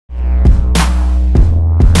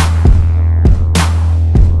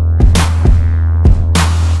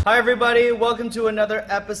everybody, welcome to another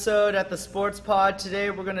episode at the Sports Pod. Today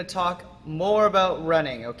we're going to talk more about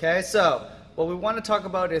running, okay? So what we want to talk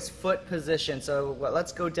about is foot position. So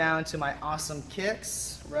let's go down to my awesome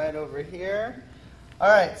kicks right over here.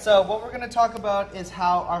 Alright, so what we're going to talk about is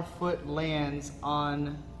how our foot lands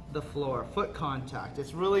on the floor, foot contact.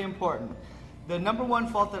 It's really important. The number one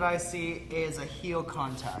fault that I see is a heel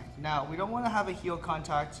contact. Now, we don't want to have a heel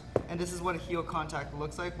contact, and this is what a heel contact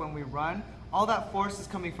looks like when we run. All that force is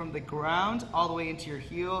coming from the ground all the way into your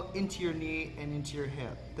heel, into your knee, and into your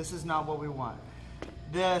hip. This is not what we want.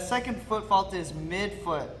 The second foot fault is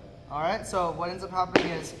mid-foot. Alright, so what ends up happening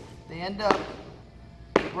is they end up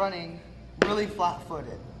running really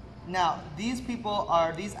flat-footed. Now, these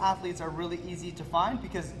athletes are really easy to find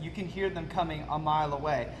because you can hear them coming a mile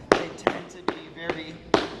away. They tend to be very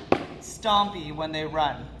stompy when they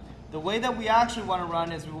run. The way that we actually want to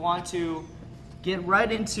run is we want to get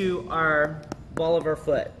right into our ball of our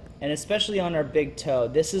foot, and especially on our big toe.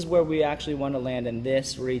 This is where we actually want to land, in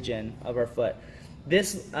this region of our foot.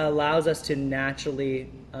 This allows us to naturally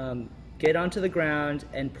get onto the ground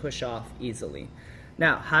and push off easily.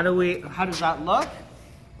 Now, how does that look?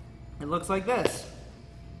 It looks like this.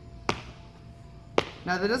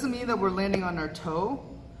 Now, that doesn't mean that we're landing on our toe.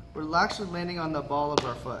 We're actually landing on the ball of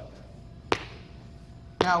our foot.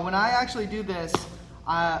 Now, when I actually do this,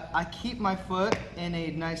 I keep my foot in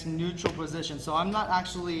a nice neutral position. So I'm not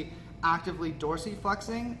actually actively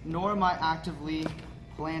dorsiflexing, nor am I actively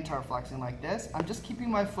plantar flexing like this. I'm just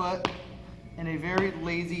keeping my foot in a very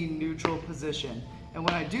lazy, neutral position. And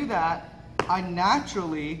when I do that, I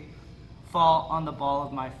naturally fall on the ball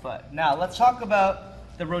of my foot. Now, let's talk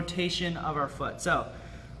about the rotation of our foot. So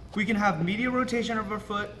we can have medial rotation of our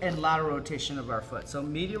foot and lateral rotation of our foot. So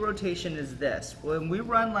medial rotation is this. When we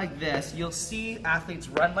run like this, you'll see athletes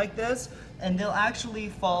run like this, and they'll actually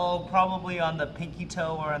fall probably on the pinky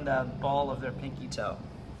toe or on the ball of their pinky toe.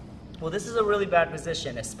 Well, this is a really bad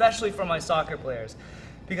position, especially for my soccer players,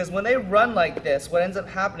 because when they run like this, what ends up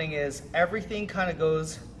happening is everything kind of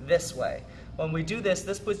goes this way. When we do this,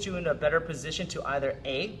 this puts you in a better position to either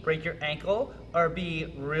A, break your ankle, or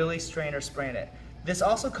B, really strain or sprain it. This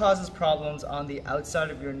also causes problems on the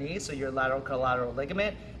outside of your knee, so your lateral collateral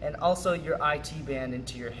ligament, and also your IT band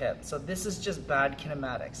into your hip. So this is just bad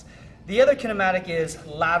kinematics. The other kinematic is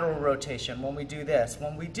lateral rotation. When we do this,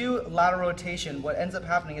 when we do lateral rotation, what ends up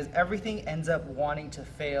happening is everything ends up wanting to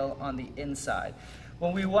fail on the inside.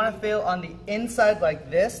 When we want to fail on the inside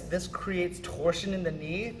like this creates torsion in the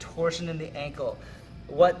knee, torsion in the ankle.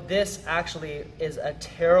 What this actually is a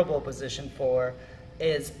terrible position for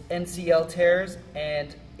is MCL tears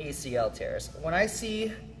and ACL tears. When I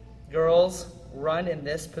see girls run in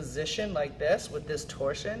this position like this with this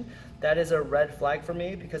torsion, that is a red flag for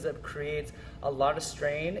me because it creates a lot of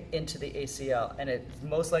strain into the ACL, and it's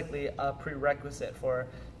most likely a prerequisite for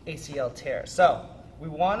ACL tear. So we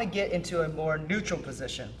want to get into a more neutral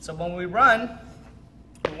position. So when we run,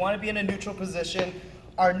 we want to be in a neutral position.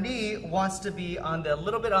 Our knee wants to be on a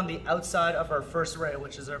little bit on the outside of our first rail,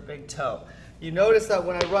 which is our big toe. You notice that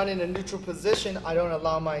when I run in a neutral position, I don't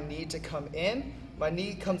allow my knee to come in. My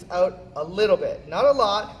knee comes out a little bit, not a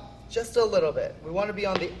lot, just a little bit. We want to be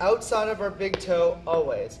on the outside of our big toe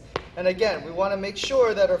always. And again, we want to make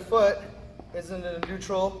sure that our foot is in a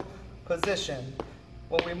neutral position.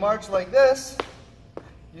 When we march like this,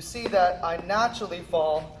 you see that I naturally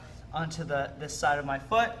fall onto this side of my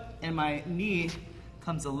foot, and my knee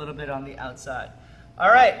comes a little bit on the outside.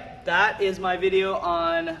 Alright, that is my video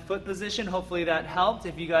on foot position. Hopefully that helped.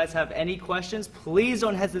 If you guys have any questions, please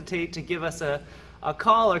don't hesitate to give us a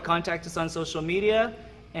call or contact us on social media.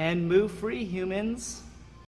 And move free, humans.